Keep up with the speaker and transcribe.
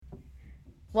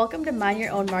Welcome to Mind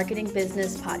Your Own Marketing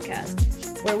Business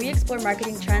podcast, where we explore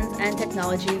marketing trends and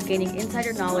technology, gaining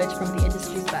insider knowledge from the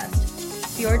industry's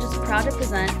best. Fjord is proud to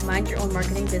present Mind Your Own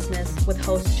Marketing Business with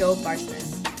host Joe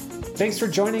Barsness. Thanks for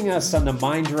joining us on the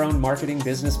Mind Your Own Marketing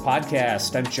Business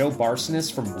podcast. I'm Joe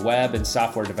Barsness from web and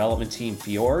software development team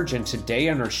Fjord, and today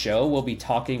on our show, we'll be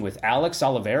talking with Alex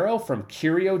Olivero from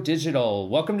Curio Digital.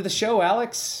 Welcome to the show,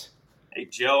 Alex. Hey,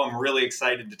 Joe, I'm really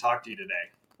excited to talk to you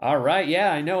today. All right.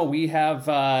 Yeah, I know. We have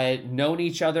known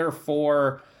each other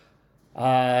for,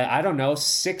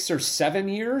 6 or 7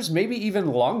 years, maybe even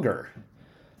longer.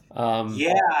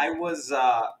 I was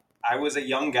a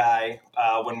young guy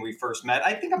when we first met.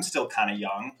 I think I'm still kind of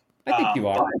young. I think you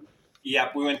are.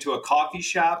 We went to a coffee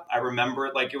shop. I remember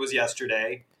it like it was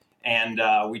yesterday. And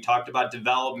we talked about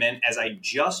development as I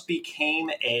just became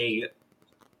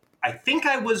I think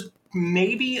I was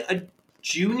maybe a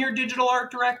junior digital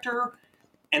art director.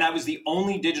 And I was the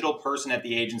only digital person at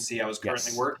the agency I was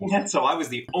currently working at. So I was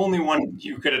the only one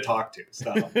you could have talked to.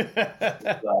 So.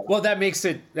 Well, that makes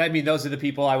it, those are the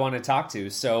people I want to talk to.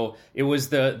 So it was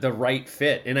the right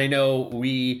fit. And I know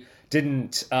we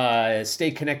didn't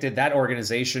stay connected, that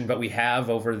organization, but we have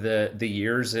over the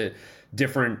years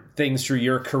different things through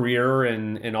your career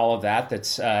and all of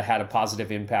that's had a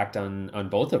positive impact on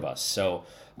both of us. So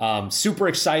super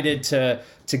excited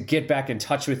to get back in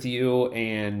touch with you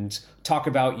and talk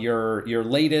about your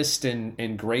latest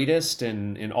and greatest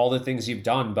and all the things you've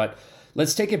done. But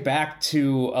let's take it back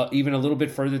to even a little bit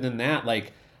further than that.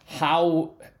 Like,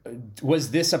 how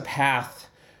was this path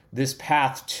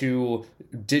to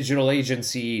digital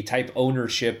agency type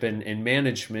ownership and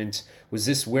management? Was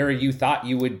this where you thought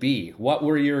you would be? What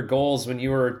were your goals when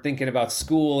you were thinking about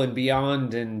school and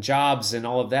beyond and jobs and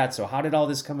all of that? So how did all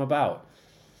this come about?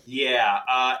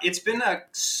 Yeah, it's been a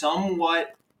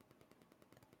somewhat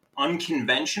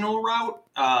unconventional route,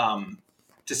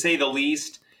 to say the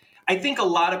least. I think a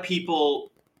lot of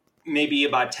people, maybe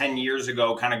about 10 years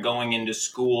ago, kind of going into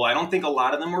school, I don't think a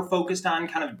lot of them were focused on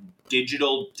kind of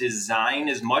digital design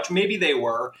as much. Maybe they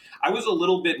were. I was a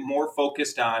little bit more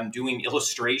focused on doing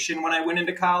illustration when I went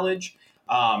into college.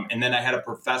 And then I had a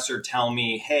professor tell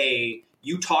me, hey,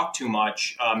 you talk too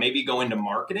much, maybe go into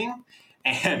marketing.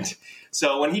 And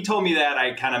so when he told me that,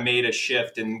 I kind of made a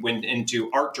shift and went into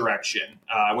art direction.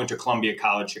 I went to Columbia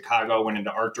College, Chicago, went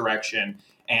into art direction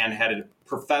and had a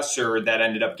professor that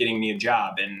ended up getting me a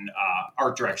job in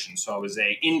art direction. So I was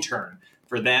an intern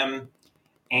for them,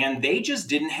 and they just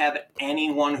didn't have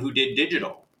anyone who did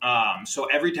digital. So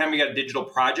every time we got a digital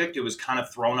project, it was kind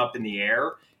of thrown up in the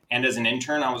air. And as an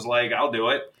intern, I was like, I'll do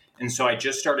it. And so I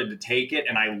just started to take it,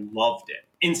 and I loved it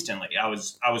instantly. I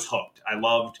was hooked. I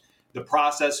loved the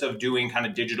process of doing kind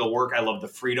of digital work. I love the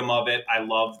freedom of it. I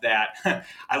love that.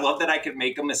 I love that I could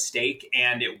make a mistake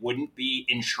and it wouldn't be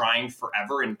enshrined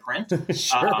forever in print.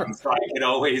 Sure. So I could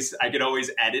always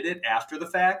edit it after the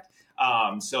fact.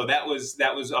 So that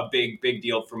was a big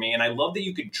deal for me. And I love that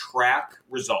you could track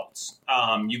results.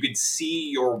 You could see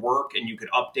your work and you could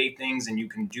update things and you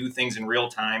can do things in real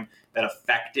time that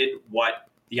affected what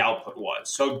the output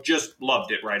was. So just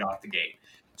loved it right off the gate.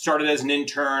 Started as an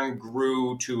intern,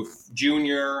 grew to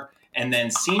junior, and then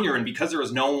senior. And because there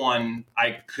was no one,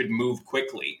 I could move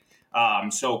quickly.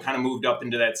 So kind of moved up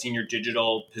into that senior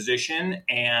digital position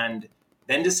and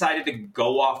then decided to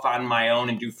go off on my own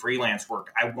and do freelance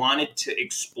work. I wanted to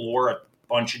explore a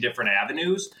bunch of different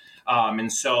avenues.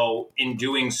 And so in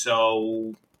doing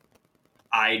so,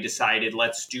 I decided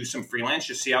let's do some freelance,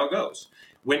 just see how it goes.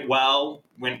 Went well,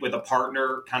 went with a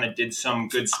partner, kind of did some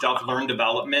good stuff, learned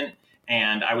development.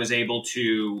 And I was able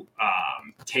to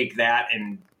take that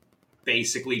and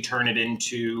basically turn it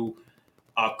into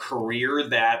a career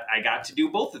that I got to do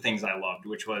both the things I loved,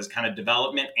 which was kind of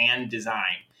development and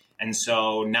design. And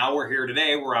so now we're here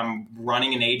today where I'm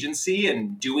running an agency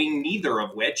and doing neither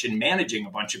of which and managing a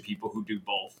bunch of people who do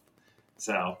both.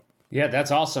 So, yeah,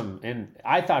 that's awesome. And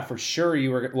I thought for sure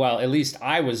you were, well, at least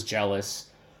I was jealous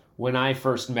when I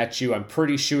first met you. I'm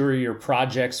pretty sure your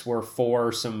projects were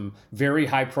for some very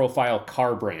high-profile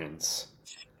car brands.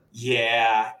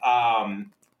 Yeah.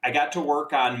 I got to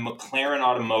work on McLaren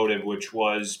Automotive, which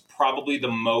was probably the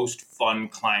most fun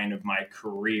client of my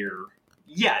career.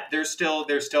 Yeah, there's still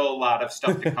a lot of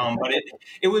stuff to come, but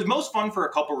it was most fun for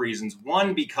a couple reasons.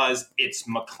 One, because it's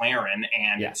McLaren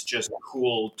and It's just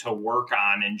cool to work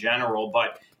on in general.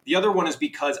 But the other one is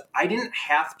because I didn't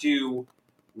have to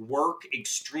work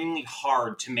extremely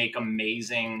hard to make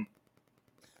amazing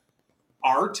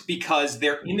art because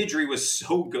their imagery was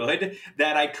so good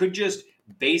that I could just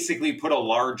basically put a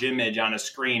large image on a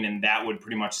screen and that would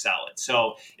pretty much sell it.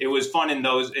 So it was fun in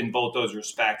both those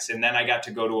respects. And then I got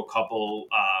to go to a couple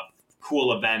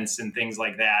cool events and things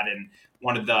like that. And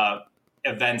one of the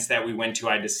events that we went to,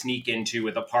 I had to sneak into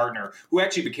with a partner who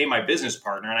actually became my business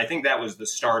partner. And I think that was the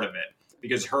start of it,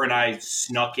 because her and I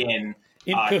snuck in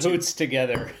cahoots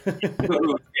together. We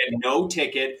had no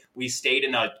ticket. We stayed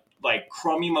in a like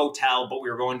crummy motel, but we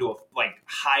were going to a like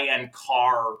high-end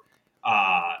car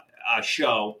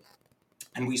show.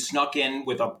 And we snuck in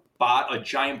with a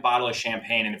giant bottle of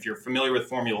champagne. And if you're familiar with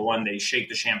Formula One, they shake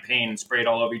the champagne and spray it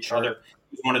all over each other. It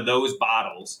was one of those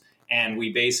bottles. And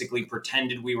we basically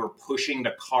pretended we were pushing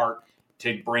the cart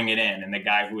to bring it in. And the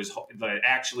guy who was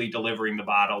actually delivering the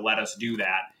bottle let us do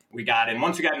that. We got in.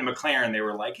 Once we got into McLaren, they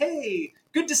were like, hey,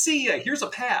 good to see you. Here's a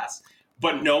pass.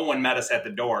 But no one met us at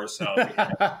the door. So,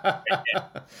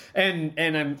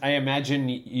 and I imagine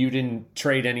you didn't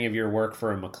trade any of your work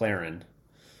for a McLaren.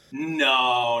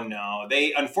 No.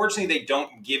 Unfortunately, they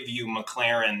don't give you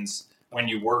McLarens when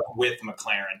you work with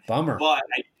McLaren. Bummer. But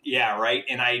right.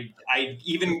 And I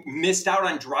even missed out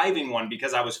on driving one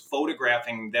because I was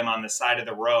photographing them on the side of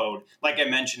the road. Like I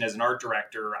mentioned, as an art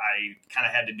director, I kind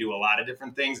of had to do a lot of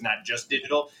different things, not just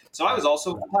digital. So I was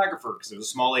also a photographer because it was a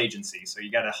small agency. So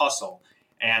you got to hustle.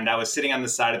 And I was sitting on the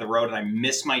side of the road and I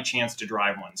missed my chance to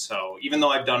drive one. So even though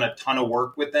I've done a ton of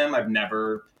work with them, I've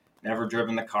never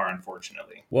driven the car,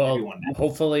 unfortunately. Well,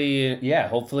 hopefully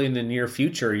in the near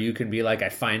future, you can be like, I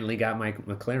finally got my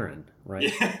McLaren,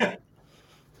 right? Yeah.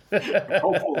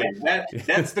 Hopefully.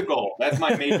 That's the goal. That's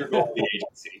my major goal of the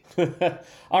agency.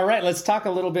 All right, let's talk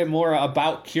a little bit more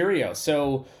about Curio.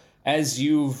 So as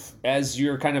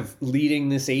you're kind of leading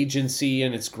this agency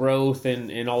and its growth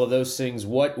and all of those things,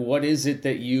 what is it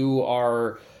that you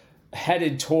are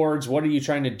headed towards? What are you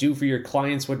trying to do for your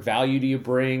clients? What value do you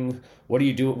bring? What do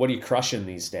you do? What are you crushing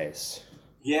these days?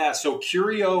 Yeah, so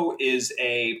Curio is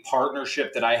a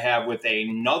partnership that I have with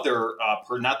another,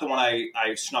 not the one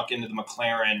I snuck into the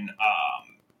McLaren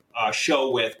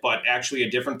show with, but actually a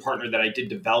different partner that I did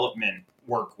development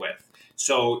work with.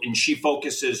 So, and she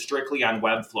focuses strictly on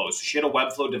Webflow. So she had a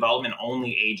Webflow development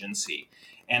only agency.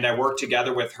 And I worked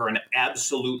together with her and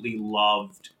absolutely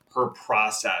loved her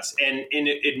process. And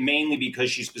it mainly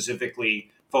because she specifically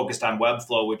focused on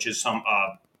Webflow, which is some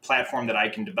platform that I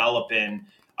can develop in.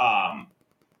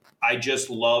 I just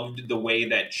loved the way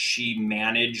that she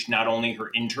managed not only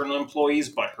her internal employees,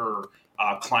 but her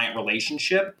client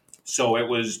relationship. So it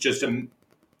was just an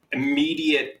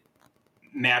immediate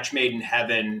match made in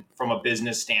heaven from a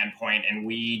business standpoint. And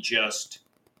we just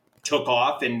took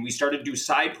off and we started to do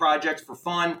side projects for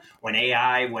fun when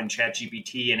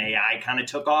ChatGPT and AI kind of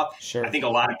took off. Sure. I think a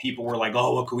lot of people were like,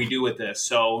 oh, what could we do with this?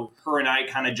 So her and I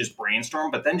kind of just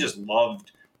brainstormed, but then just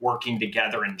loved working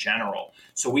together in general.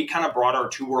 So we kind of brought our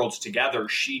two worlds together.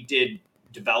 She did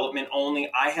development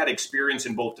only. I had experience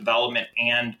in both development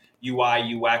and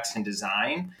UI, UX, and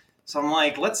design. So I'm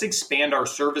like, let's expand our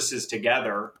services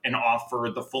together and offer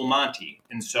the full Monty.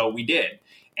 And so we did.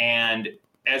 And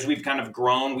as we've kind of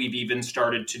grown, we've even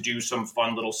started to do some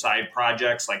fun little side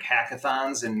projects like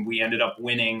hackathons. And we ended up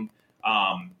winning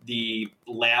the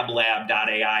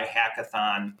LabLab.ai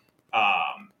hackathon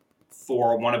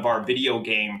for one of our video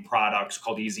game products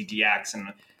called EasyDX.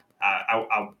 And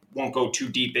I won't go too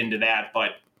deep into that,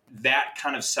 but that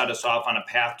kind of set us off on a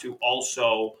path to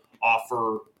also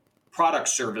offer product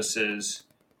services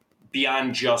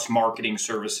beyond just marketing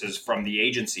services from the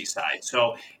agency side.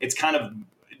 So it's kind of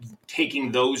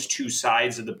taking those two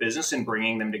sides of the business and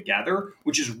bringing them together,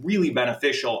 which is really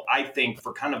beneficial, I think,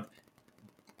 for kind of,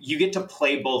 you get to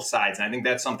play both sides. And I think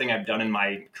that's something I've done in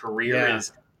my career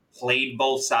is played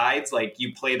both sides. Like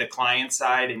you play the client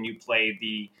side and you play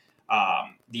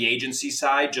the agency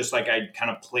side, just like I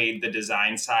kind of played the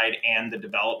design side and the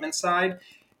development side.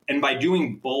 And by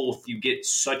doing both, you get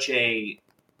such a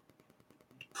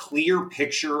clear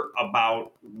picture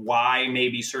about why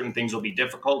maybe certain things will be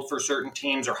difficult for certain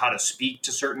teams or how to speak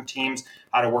to certain teams,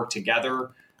 how to work together.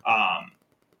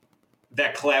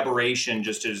 That collaboration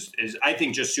just is I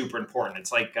think, just super important.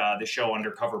 It's like the show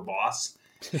Undercover Boss.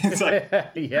 It's like,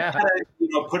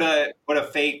 put a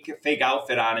fake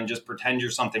outfit on and just pretend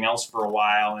you're something else for a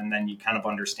while, and then you kind of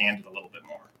understand it a little bit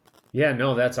more. Yeah,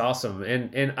 no, that's awesome.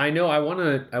 And I know I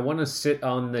want to sit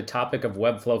on the topic of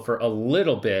Webflow for a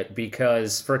little bit,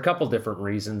 because for a couple different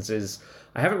reasons. Is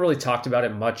I haven't really talked about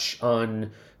it much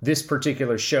on this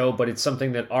particular show, but it's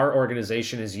something that our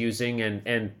organization is using,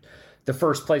 and the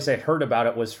first place I heard about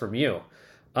it was from you.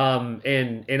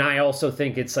 And I also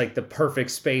think it's like the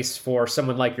perfect space for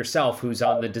someone like yourself who's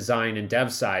on the design and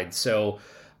dev side. So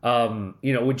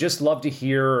would just love to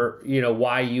hear,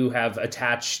 why you have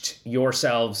attached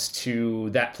yourselves to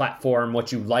that platform,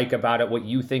 what you like about it, what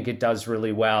you think it does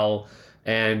really well,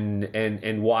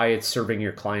 and why it's serving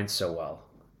your clients so well.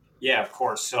 Yeah, of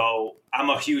course. So I'm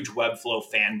a huge Webflow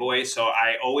fanboy. So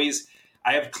I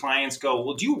have clients go,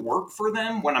 well, do you work for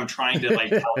them? When I'm trying to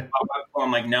like tell them about Webflow,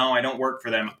 I'm like, no, I don't work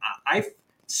for them. I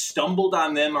stumbled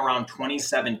on them around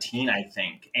 2017, I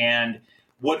think. And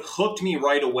what hooked me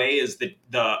right away is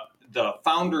the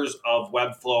founders of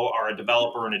Webflow are a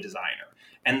developer and a designer.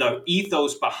 And the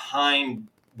ethos behind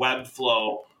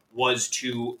Webflow was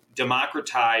to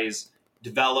democratize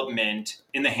development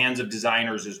in the hands of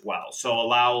designers as well. So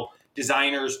allow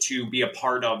designers to be a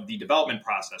part of the development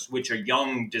process, which a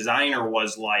young designer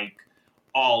was like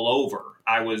all over.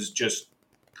 I was just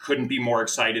couldn't be more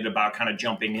excited about kind of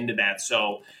jumping into that.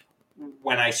 So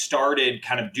when I started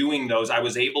kind of doing those, I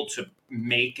was able to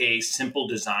make a simple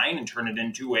design and turn it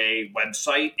into a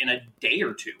website in a day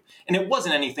or two. And it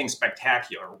wasn't anything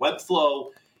spectacular.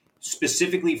 Webflow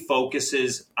specifically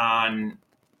focuses on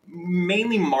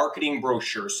mainly marketing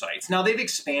brochure sites. Now they've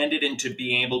expanded into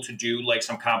being able to do like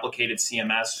some complicated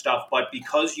CMS stuff, but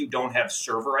because you don't have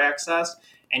server access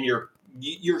and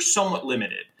you're somewhat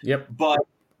limited. Yep. But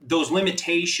those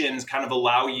limitations kind of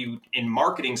allow you in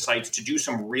marketing sites to do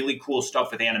some really cool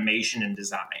stuff with animation and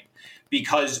design.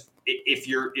 Because if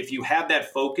you have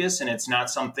that focus and it's not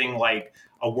something like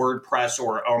a WordPress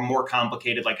or more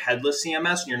complicated like headless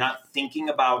CMS, and you're not thinking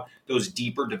about those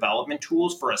deeper development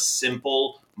tools for a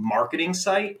simple marketing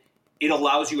site, it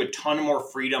allows you a ton more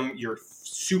freedom. You're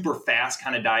super fast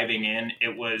kind of diving in.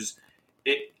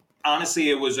 Honestly,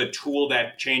 it was a tool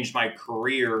that changed my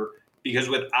career, because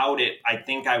without it, I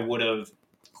think I would have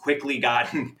quickly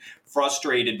gotten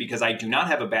frustrated because I do not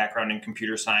have a background in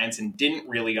computer science and didn't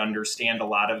really understand a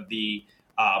lot of the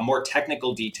more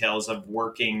technical details of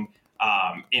working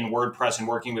in WordPress and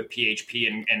working with PHP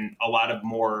and a lot of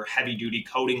more heavy duty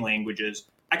coding languages.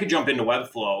 I could jump into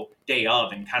Webflow day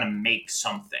of and kind of make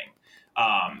something.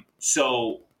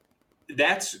 So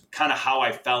that's kind of how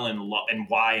I fell in love and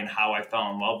why and how I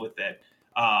fell in love with it.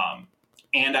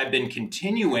 And I've been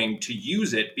continuing to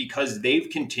use it because they've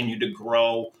continued to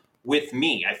grow with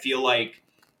me. I feel like,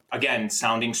 again,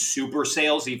 sounding super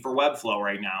salesy for Webflow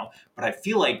right now, but I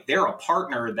feel like they're a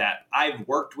partner that I've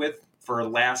worked with for the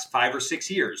last 5 or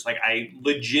 6 years. Like I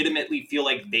legitimately feel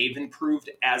like they've improved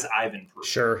as I've improved.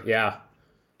 Sure. Yeah.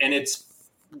 And it's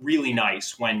really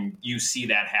nice when you see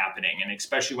that happening, and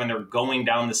especially when they're going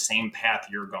down the same path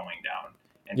you're going down.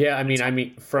 And yeah. I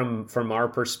mean, from our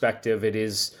perspective,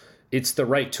 it's the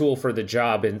right tool for the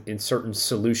job in certain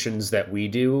solutions that we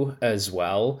do as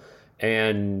well.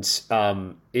 And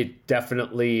it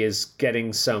definitely is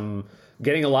getting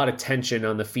a lot of attention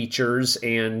on the features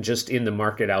and just in the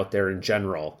market out there in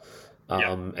general.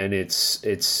 And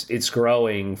it's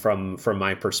growing from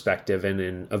my perspective and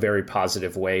in a very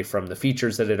positive way, from the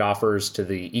features that it offers to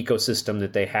the ecosystem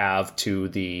that they have to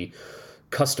the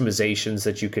customizations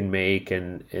that you can make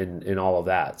and all of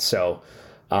that. So,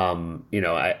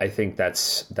 I think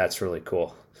that's really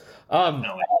cool.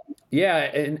 Yeah.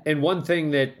 And one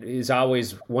thing that is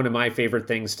always one of my favorite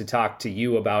things to talk to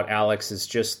you about, Alex, is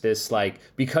just this, like,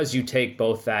 because you take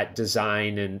both that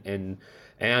design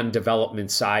and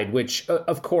development side, which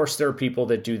of course there are people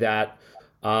that do that.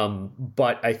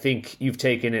 But I think you've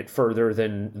taken it further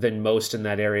than most in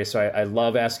that area. So I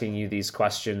love asking you these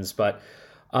questions. But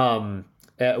one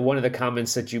of the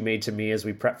comments that you made to me as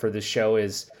we prep for this show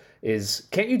is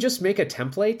can't you just make a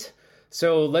template?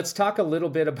 So let's talk a little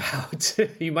bit about,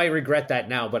 you might regret that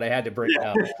now, but I had to bring it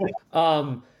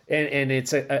up. And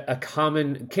it's a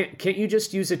common, can't you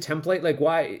just use a template? Like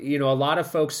why, a lot of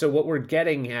folks, so what we're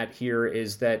getting at here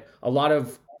is that a lot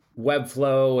of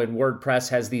Webflow and WordPress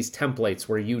has these templates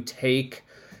where you take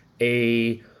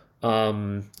a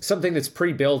something that's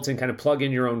pre-built and kind of plug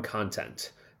in your own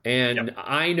content. And yep.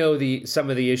 I know some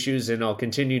of the issues, and I'll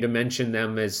continue to mention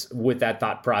them as with that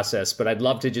thought process, but I'd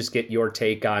love to just get your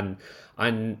take on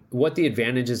what the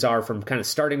advantages are from kind of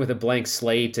starting with a blank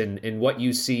slate and what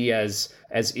you see as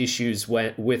issues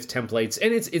with templates.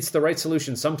 And it's the right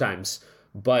solution sometimes,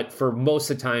 but for most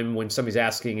of the time when somebody's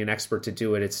asking an expert to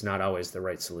do it, it's not always the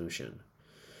right solution.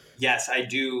 Yes, I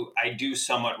do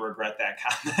somewhat regret that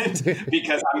comment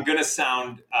because I'm going to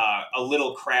sound a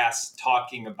little crass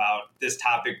talking about this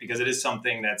topic because it is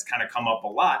something that's kind of come up a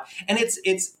lot. And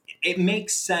it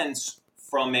makes sense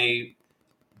from a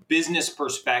business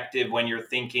perspective when you're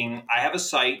thinking, I have a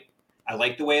site, I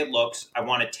like the way it looks, I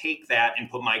want to take that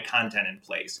and put my content in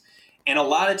place. And a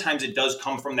lot of times it does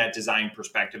come from that design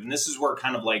perspective. And this is where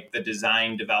kind of like the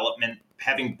design development,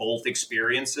 having both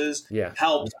experiences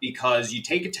helps, because you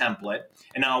take a template,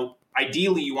 and now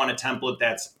ideally you want a template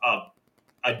that's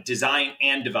a design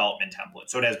and development template.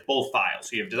 So it has both files.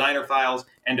 So you have designer files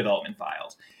and development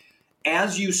files.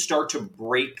 As you start to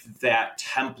break that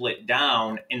template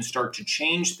down and start to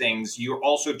change things, you're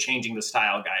also changing the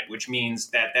style guide, which means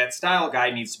that that style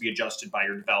guide needs to be adjusted by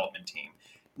your development team.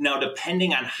 Now,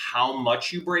 depending on how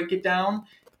much you break it down,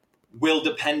 will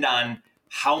depend on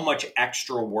how much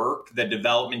extra work the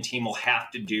development team will have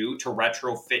to do to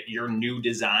retrofit your new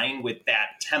design with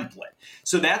that template.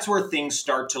 So that's where things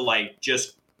start to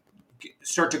just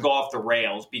start to go off the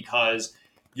rails, because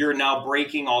you're now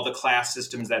breaking all the class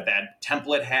systems that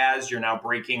template has. You're now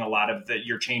breaking a lot of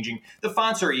you're changing. The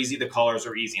fonts are easy, the colors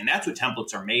are easy. And that's what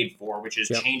templates are made for, which is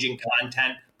changing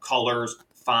content, colors,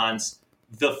 fonts,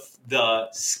 the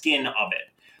skin of it.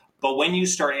 But when you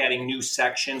start adding new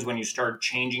sections, when you start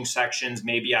changing sections,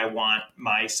 maybe I want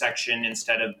my section,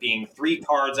 instead of being 3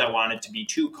 cards, I want it to be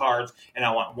 2 cards, and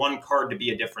I want one card to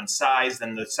be a different size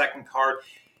than the second card.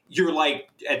 You're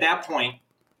at that point,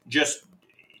 just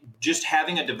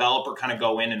having a developer kind of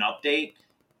go in and update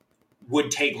would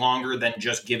take longer than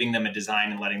just giving them a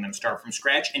design and letting them start from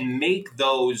scratch and make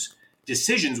those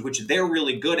decisions, which they're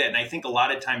really good at. And I think a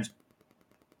lot of times,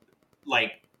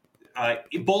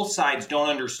 both sides don't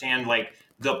understand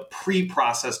the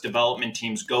pre-process development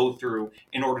teams go through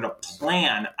in order to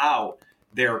plan out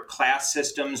their class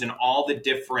systems and all the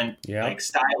different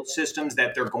style systems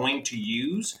that they're going to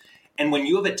use. And when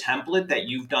you have a template that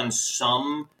you've done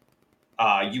some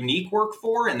unique work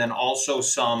for, and then also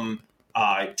some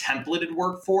templated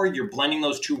work for, you're blending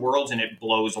those two worlds, and it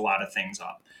blows a lot of things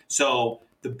up. So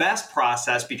the best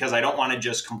process, because I don't want to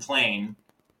just complain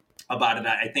about it,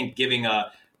 I think giving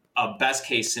a best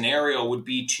case scenario would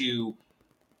be to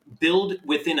build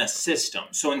within a system.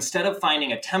 So instead of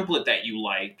finding a template that you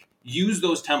like, use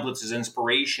those templates as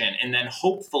inspiration. And then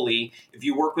hopefully, if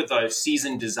you work with a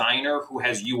seasoned designer who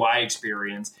has UI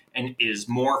experience and is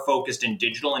more focused in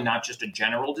digital and not just a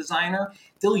general designer,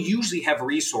 they'll usually have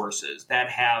resources that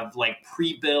have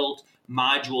pre-built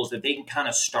modules that they can kind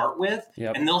of start with.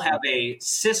 And they'll have a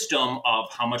system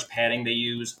of how much padding they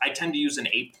use. I tend to use an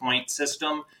 8-point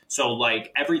system. So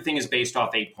everything is based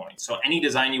off 8 points. So any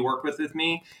design you work with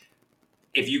me,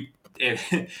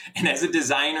 and as a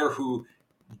designer who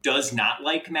does not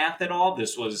like math at all,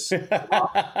 this was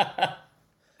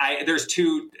there's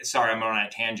two, sorry, I'm on a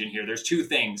tangent here. There's 2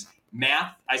 things.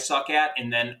 Math I suck at,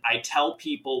 and then I tell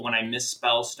people when I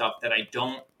misspell stuff that I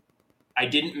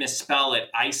didn't misspell it.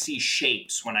 I see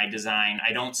shapes when I design.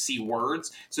 I don't see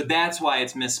words. So that's why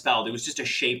it's misspelled. It was just a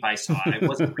shape I saw. It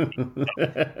wasn't reading. So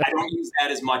I don't use that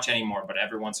as much anymore, but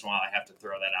every once in a while I have to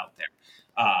throw that out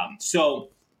there.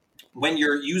 So when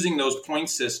you're using those point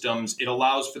systems, it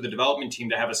allows for the development team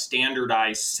to have a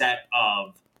standardized set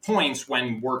of points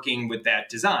when working with that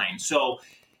design. So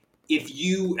if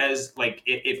you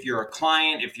if you're a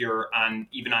client, if you're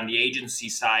even on the agency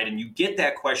side, and you get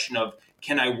that question of,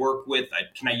 can I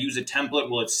use a template?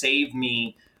 Will it save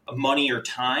me money or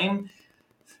time?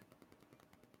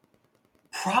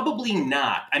 Probably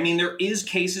not. I mean, there is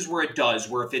cases where it does,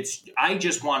 where if I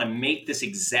just want to make this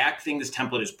exact thing, this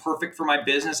template is perfect for my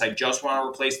business. I just want to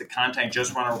replace the content, I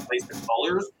just want to replace the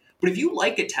colors. But if you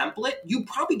like a template, you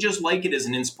probably just like it as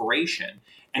an inspiration,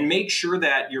 and make sure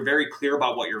that you're very clear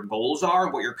about what your goals are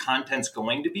and what your content's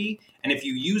going to be. And if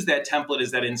you use that template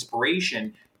as that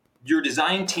inspiration, your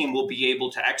design team will be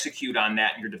able to execute on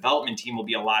that, and your development team will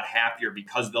be a lot happier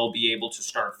because they'll be able to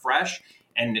start fresh.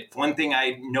 And one thing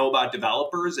I know about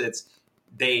developers,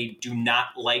 they do not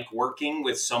like working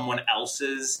with someone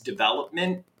else's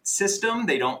development system.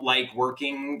 They don't like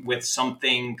working with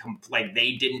something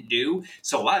they didn't do.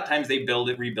 So a lot of times they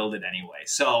rebuild it anyway.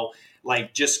 So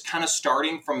just kind of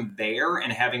starting from there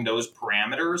and having those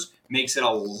parameters makes it a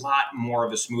lot more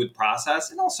of a smooth process,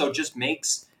 and also just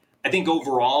makes, I think,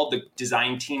 overall the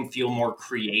design team feel more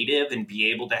creative and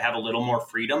be able to have a little more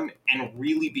freedom and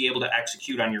really be able to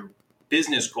execute on your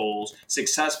business goals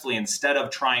successfully, instead of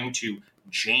trying to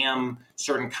jam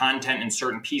certain content and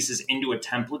certain pieces into a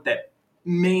template that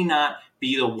may not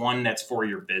be the one that's for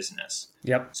your business.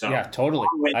 Yep. So yeah, totally.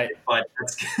 But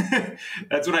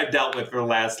that's what I've dealt with for the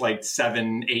last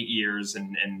 7-8 years,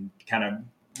 and kind of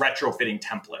retrofitting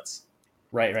templates.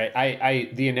 Right.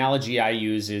 The analogy I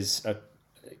use is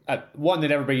one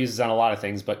that everybody uses on a lot of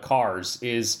things, but cars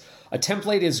is a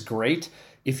template is great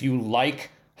if you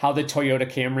like how the Toyota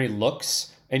Camry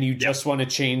looks and you just want to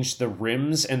change the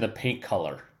rims and the paint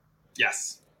color.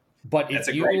 Yes. But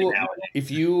if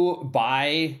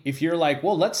you're like,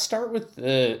 well, let's start with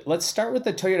the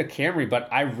Toyota Camry, but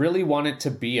I really want it to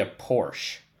be a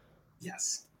Porsche.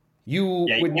 Yes. You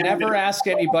would never ask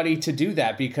anybody to do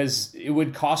that, because it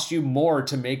would cost you more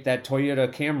to make that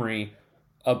Toyota Camry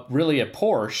really a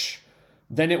Porsche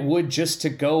than it would just to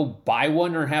go buy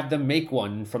one or have them make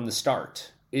one from the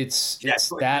start. It's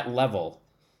that level.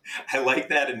 I like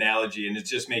that analogy, and it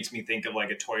just makes me think of like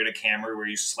a Toyota Camry where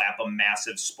you slap a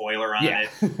massive spoiler on it.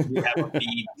 You have a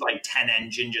V10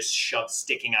 engine just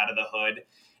sticking out of the hood.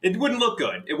 It wouldn't look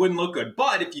good. It wouldn't look good.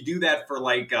 But if you do that for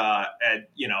like a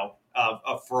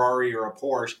Ferrari or a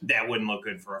Porsche, that wouldn't look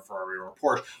good for a Ferrari or a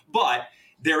Porsche. But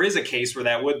there is a case where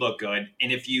that would look good.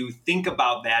 And if you think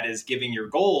about that as giving your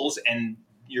goals, and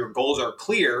your goals are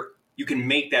clear, you can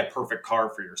make that perfect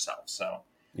car for yourself. So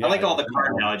I like all the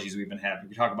car analogies we've been having.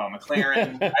 We talk about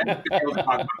McLaren. I haven't been able to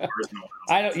talk about cars in a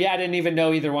while. I didn't even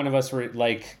know either one of us were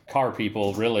like car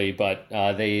people, really, but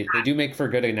they do make for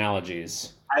good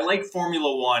analogies. I like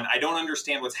Formula One. I don't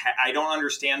understand I don't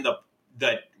understand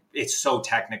the it's so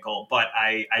technical, but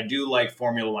I do like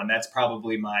Formula One. That's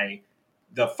probably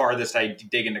the farthest I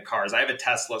dig into cars. I have a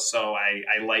Tesla, so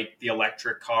I like the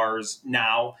electric cars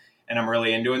now, and I'm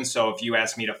really into it. So if you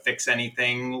ask me to fix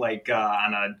anything like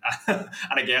on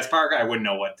a gas park, I wouldn't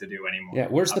know what to do anymore. Yeah,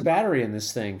 where's the battery in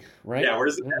this thing, right? Yeah,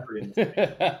 where's the battery in this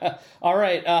thing? All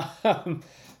right.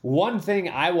 One thing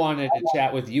I wanted to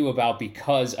chat with you about,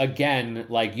 because again,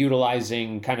 like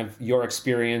utilizing kind of your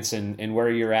experience and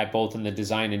where you're at both in the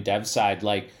design and dev side,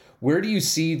 like where do you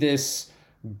see this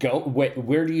go?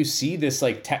 Where do you see this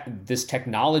like this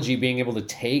technology being able to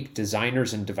take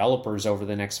designers and developers over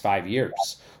the next 5 years?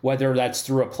 Whether that's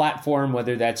through a platform,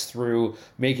 whether that's through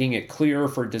making it clear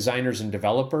for designers and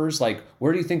developers, like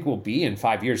where do you think we'll be in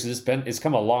 5 years? It's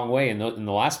come a long way in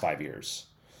the last 5 years.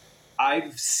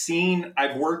 I've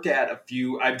worked at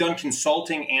I've done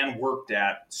consulting and worked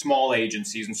at small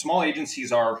agencies, and small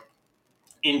agencies are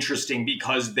interesting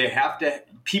because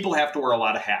people have to wear a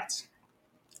lot of hats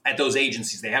at those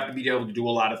agencies. They have to be able to do a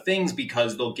lot of things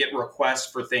because they'll get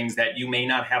requests for things that you may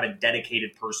not have a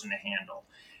dedicated person to handle.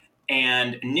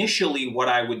 And initially what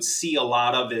I would see a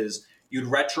lot of is you'd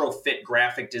retrofit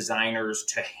graphic designers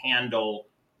to handle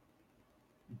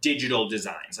digital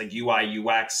designs like UI,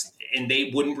 UX, and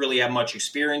they wouldn't really have much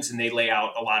experience, and they lay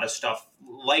out a lot of stuff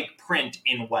like print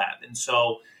in web. And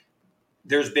so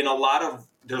there's a lot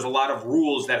of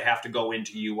rules that have to go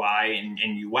into UI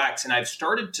and UX. And I've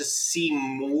started to see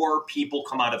more people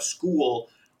come out of school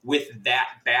with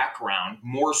that background,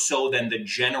 more so than the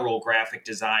general graphic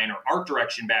design or art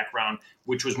direction background,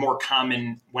 which was more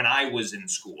common when I was in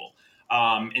school.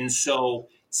 And so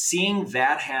seeing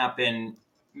that happen,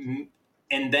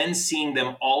 and then seeing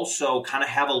them also kind of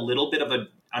have a little bit of an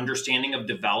understanding of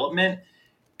development,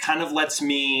 kind of lets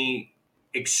me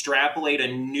extrapolate a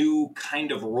new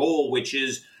kind of role, which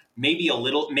is maybe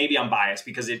I'm biased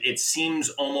because it seems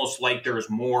almost like there's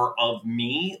more of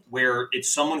me, where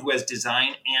it's someone who has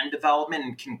design and development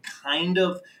and can kind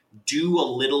of do a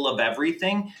little of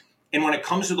everything. And when it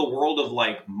comes to the world of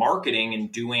like marketing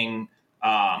and doing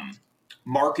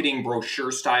marketing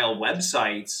brochure style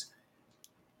websites,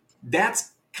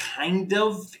 that's kind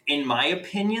of, in my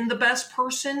opinion, the best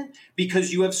person,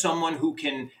 because you have someone who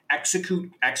can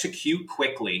execute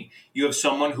quickly. You have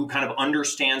someone who kind of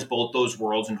understands both those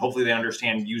worlds, and hopefully they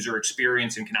understand user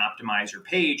experience and can optimize your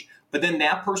page. But then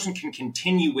that person can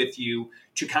continue with you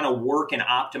to kind of work and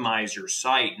optimize your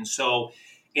site. And so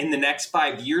in the next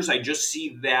 5 years, I just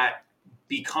see that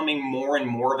becoming more and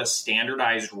more of a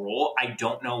standardized role. I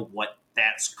don't know what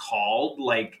that's called.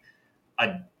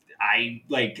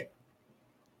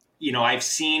 I've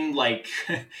seen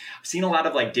a lot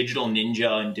of like digital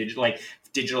ninja and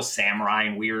digital samurai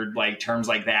and weird like terms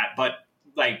like that. But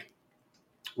like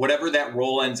whatever that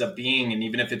role ends up being, and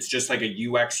even if it's just like a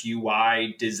UX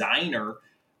UI designer,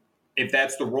 if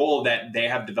that's the role that they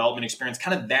have development experience,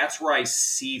 kind of that's where I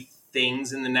see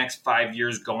things in the next 5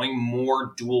 years going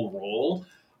more dual role.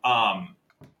 I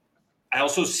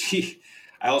also see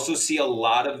a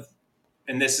lot of,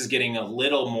 and this is getting a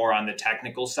little more on the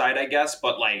technical side, I guess,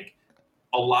 but like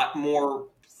a lot more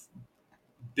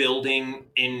building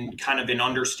in kind of in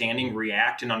understanding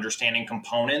React and understanding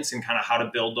components and kind of how to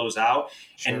build those out.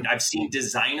 Sure. And I've seen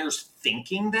designers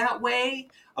thinking that way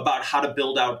about how to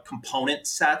build out component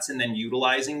sets and then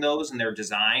utilizing those in their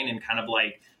design, and kind of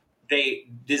like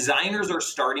designers are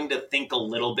starting to think a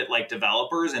little bit like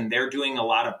developers, and they're doing a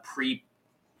lot of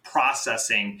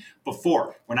processing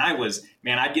before. When I was,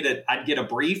 I'd get a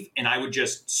brief and I would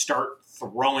just start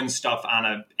throwing stuff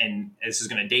and this is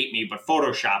going to date me, but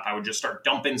Photoshop. I would just start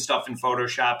dumping stuff in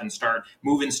Photoshop and start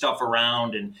moving stuff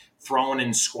around and throwing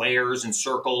in squares and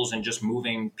circles and just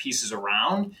moving pieces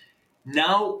around.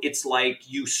 Now it's like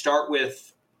you start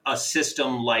with a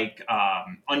system like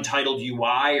Untitled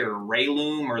UI or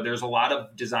Rayloom, or there's a lot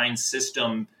of design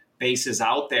system bases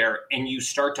out there, and you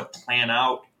start to plan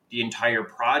out the entire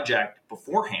project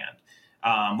beforehand,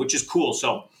 which is cool.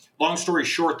 So long story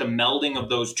short, the melding of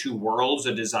those two worlds,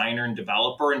 a designer and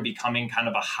developer, and becoming kind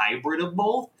of a hybrid of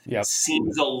both,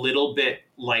 seems a little bit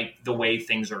like the way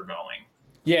things are going.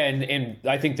 Yeah, and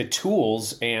I think the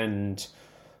tools and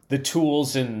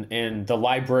the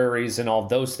libraries and all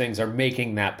those things are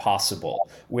making that possible,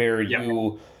 where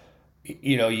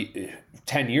you know,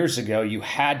 10 years ago, you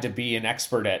had to be an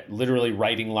expert at literally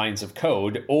writing lines of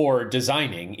code or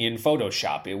designing in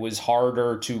Photoshop. It was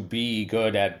harder to be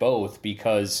good at both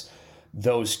because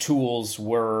those tools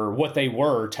were what they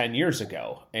were 10 years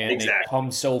ago. And They've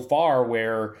come so far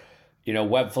where, you know,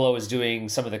 Webflow is doing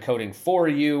some of the coding for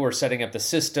you or setting up the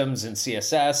systems and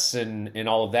CSS and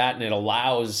all of that. And it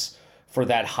allows for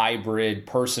that hybrid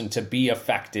person to be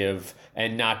effective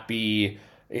and not be,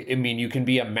 I mean, you can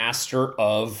be a master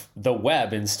of the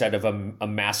web instead of a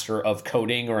master of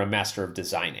coding or a master of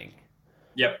designing.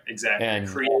 Yep, exactly. And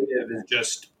creative is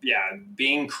just,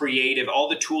 being creative. All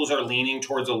the tools are leaning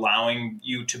towards allowing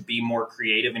you to be more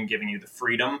creative and giving you the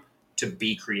freedom to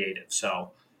be creative.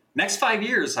 So next 5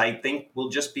 years, I think we'll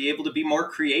just be able to be more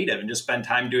creative and just spend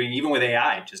time doing, even with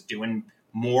AI, just doing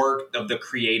more of the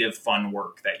creative, fun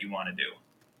work that you want to do.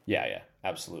 Yeah,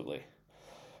 absolutely.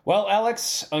 Well,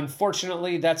 Alex,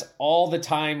 unfortunately, that's all the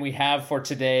time we have for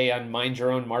today on Mind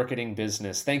Your Own Marketing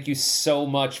Business. Thank you so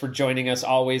much for joining us.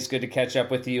 Always good to catch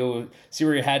up with you, see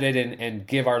where you're headed, and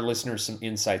give our listeners some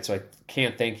insight. So I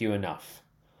can't thank you enough.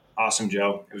 Awesome,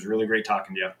 Joe. It was really great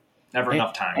talking to you. Never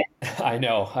enough time. I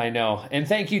know. And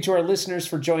thank you to our listeners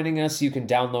for joining us. You can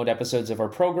download episodes of our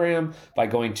program by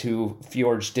going to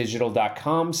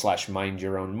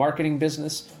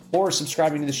fjorgedigital.com/mindyourownmarketingbusiness or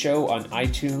subscribing to the show on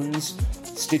iTunes,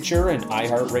 Stitcher, and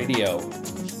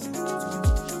iHeartRadio.